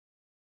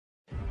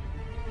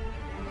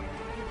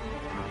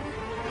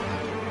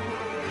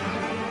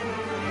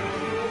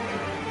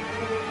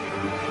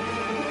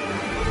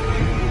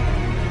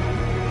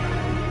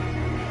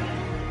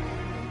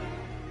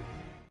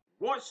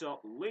What's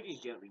up, ladies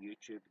and gentlemen,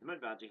 YouTube? The Mid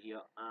Badger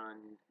here,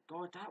 and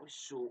God, that was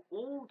so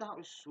old. That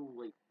was so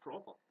like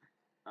proper.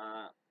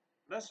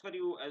 This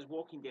video is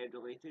Walking Dead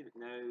related.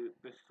 Now,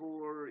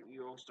 before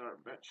you all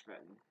start bitch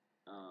fitting,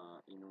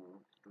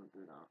 don't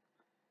do that.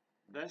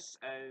 This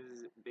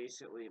is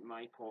basically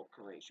my pop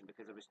collection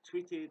because I was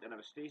tweeted and I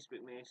was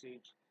Facebook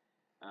messaged,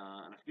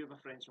 and a few of my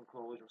friends from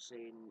college were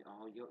saying,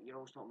 "Oh, you're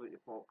always talking about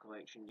your pop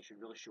collection. You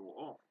should really show it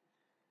off."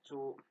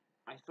 So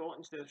I thought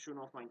instead of showing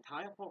off my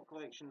entire pop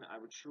collection, I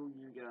would show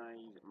you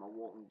guys my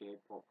Walking Dead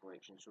pop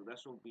collection. So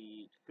this will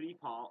be 3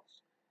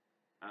 parts,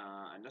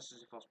 and this is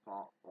the first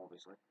part,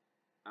 obviously,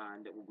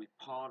 and it will be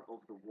part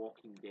of the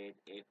Walking Dead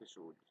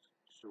episodes.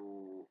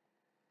 So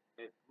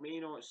it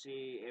may not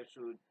say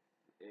episode,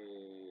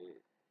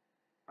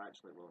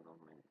 actually, well,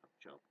 never mind,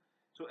 chill.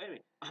 So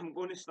anyway, I'm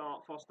going to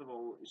start, first of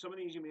all, some of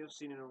these you may have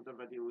seen in older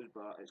videos,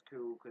 but it's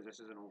cool because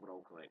this is an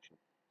overall collection.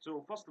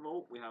 So first of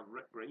all, we have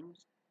Rick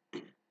Grimes.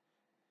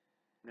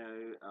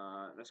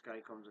 Now, this guy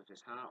comes with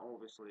his hat,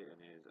 obviously,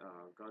 and his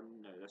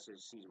gun. Now, this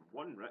is Season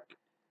 1 Rick,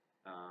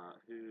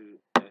 who,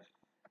 if...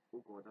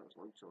 Oh god, that was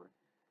loud, sorry.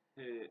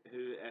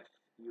 Who, if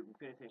you've been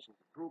paying attention to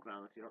the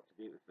programme, if you're up to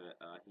date with it,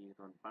 he's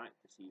gone back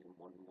to Season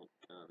 1. Look,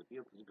 the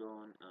beard is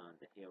gone, and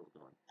the hair's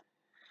gone.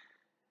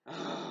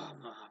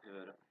 I'm not happy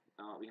about it.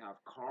 We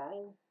have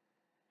Carl.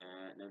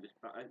 Now,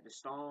 the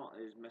star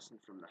is missing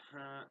from the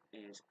hat,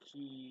 his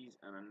keys,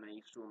 and a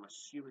knife, so I'm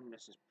assuming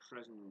this is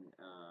prison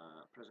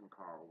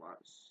Carl.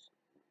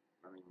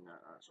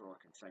 That's all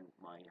I can think.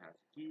 Why he has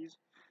keys.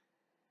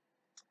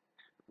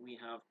 We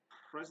have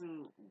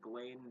prison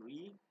Glenn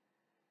Ree.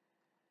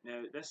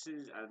 Now, this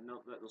is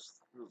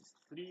there's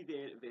 3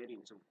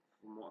 variants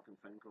from what I can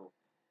think of.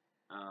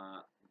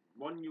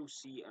 One you'll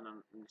see in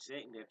the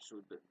second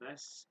episode, but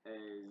this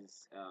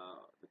is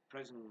the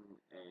prison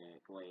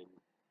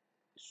Glenn.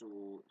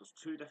 So there's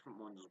 2 different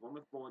ones. There's one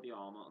with body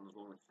armor and there's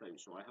one without.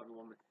 So I have the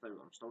one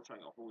without. I'm still trying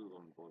to hold the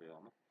one with body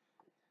armor.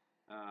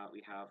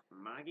 We have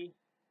Maggie.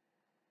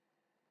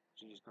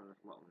 She just comes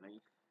with a little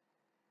knife.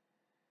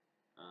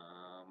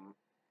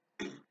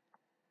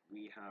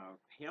 We have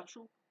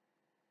Herschel.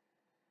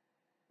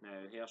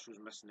 Now Herschel's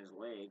missing his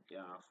leg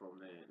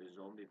from the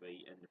zombie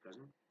bite in the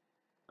prison.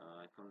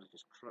 It comes with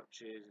his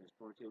crutches and his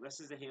ponytail.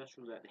 This is the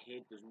Herschel that the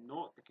head does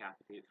not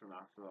decapitate from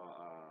after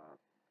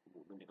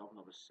when the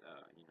governor was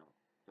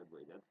did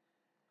what he did.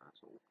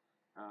 That's all.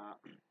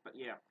 But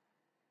yeah,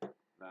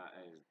 that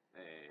is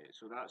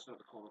so that's not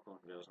the Comic Con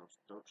version. I'm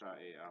still trying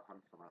to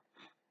hunt for that.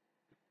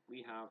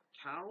 We have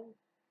Carol.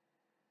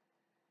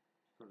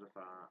 She comes with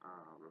a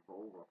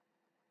revolver.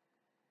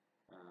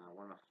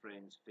 One of my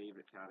friend's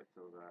favourite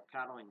characters.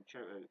 Caroline,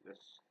 shout out.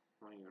 This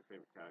one of your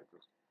favourite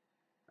characters.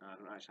 I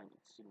don't actually think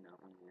you've seen that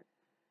one yet.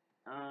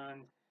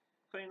 And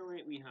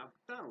finally, we have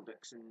Daryl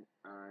Dixon,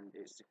 and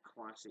it's the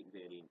classic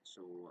variant,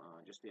 so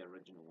just the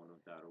original one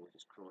of Daryl with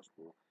his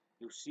crossbow.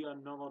 You'll see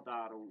another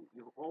Daryl.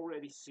 You've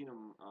already seen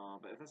him,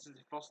 but if this is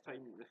the first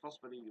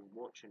video you're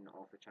watching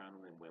off the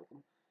channel, then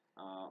welcome.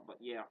 But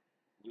yeah,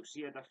 you'll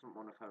see a different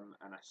one of him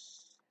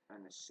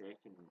in the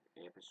second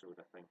episode,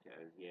 I think it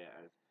is. Yeah,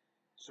 it is.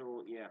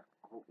 So yeah,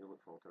 I hope you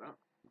look forward to that.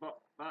 But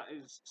that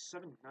is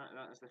 7.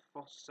 That is the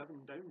first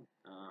 7 down.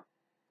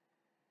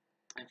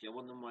 If you're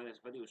wondering why this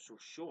video is so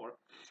short,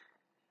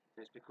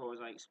 it's because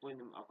I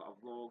explained them. I've got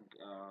a vlog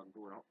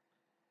going up.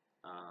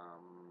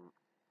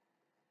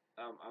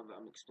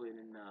 I'm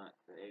explaining that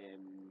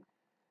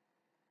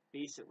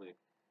basically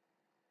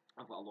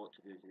I've got a lot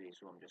to do today,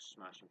 so I'm just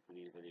smashing through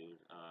these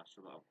videos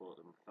so that I've got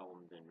them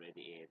filmed and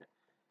ready to edit.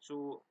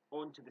 So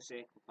on to the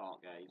second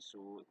part, guys.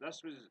 So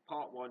this was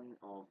part 1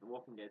 of the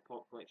Walking Dead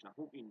pop collection. I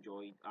hope you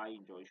enjoyed. I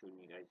enjoy showing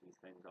you guys these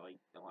things. I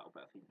like a little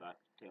bit of feedback.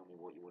 Tell me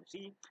what you want to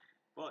see.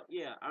 But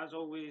yeah, as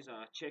always,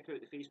 check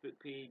out the Facebook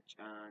page,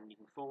 and you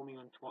can follow me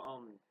on Twitter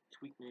and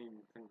tweet me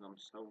and things. I'm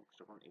still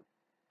struggling to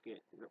get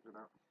up to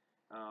that.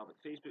 But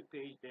the Facebook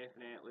page,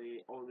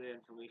 definitely. All the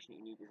information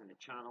you need is in the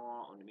channel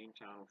art on the main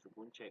channel, so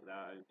go and check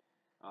that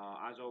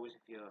out. As always,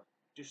 if you're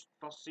just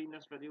first seeing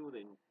this video,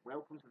 then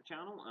welcome to the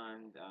channel,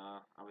 and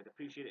I would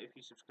appreciate it if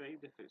you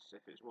subscribed if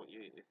it's what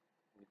if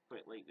you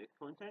quite like the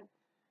content.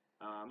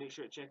 Make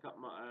sure to check out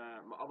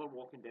my other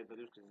Walking Dead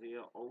videos because they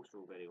are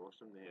also very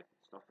awesome. The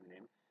stuff in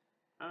them.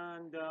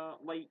 And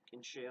like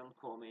and share and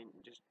comment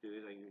and just do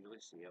as I usually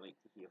say. I like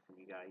to hear from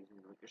you guys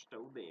and know you're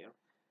still there.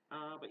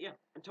 But yeah,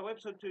 until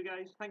episode 2,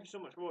 guys, thank you so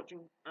much for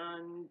watching,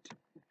 and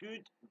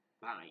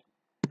goodbye.